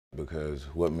Because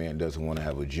what man doesn't want to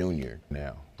have a junior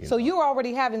now? So you're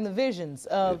already having the visions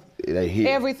of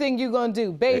everything you're gonna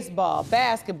do, baseball,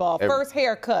 basketball, first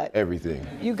haircut. Everything.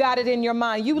 You got it in your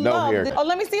mind. You No love haircut. it. Oh,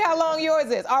 let me see how long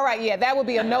yours is. All right, yeah, that would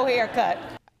be a no haircut.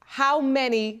 How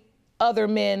many other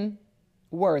men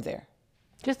were there?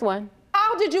 Just one.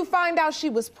 How did you find out she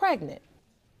was pregnant?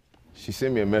 She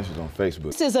sent me a message on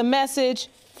Facebook. This is a message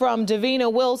from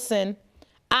Davina Wilson.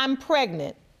 I'm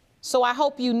pregnant. So I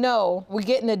hope you know we're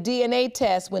getting a DNA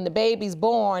test when the baby's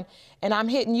born, and I'm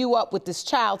hitting you up with this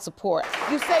child support.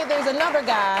 You say there's another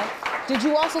guy. Did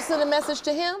you also send a message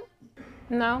to him?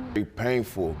 No. It's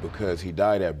painful because he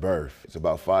died at birth. It's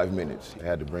about 5 minutes. I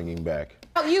had to bring him back.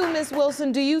 You, Miss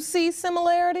Wilson, do you see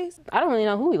similarities? I don't really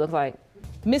know who he looks like.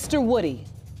 Mr. Woody,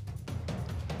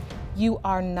 you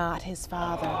are not his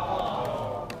father.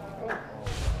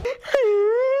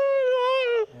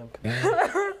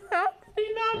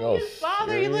 He's not his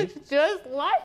father. He looks just like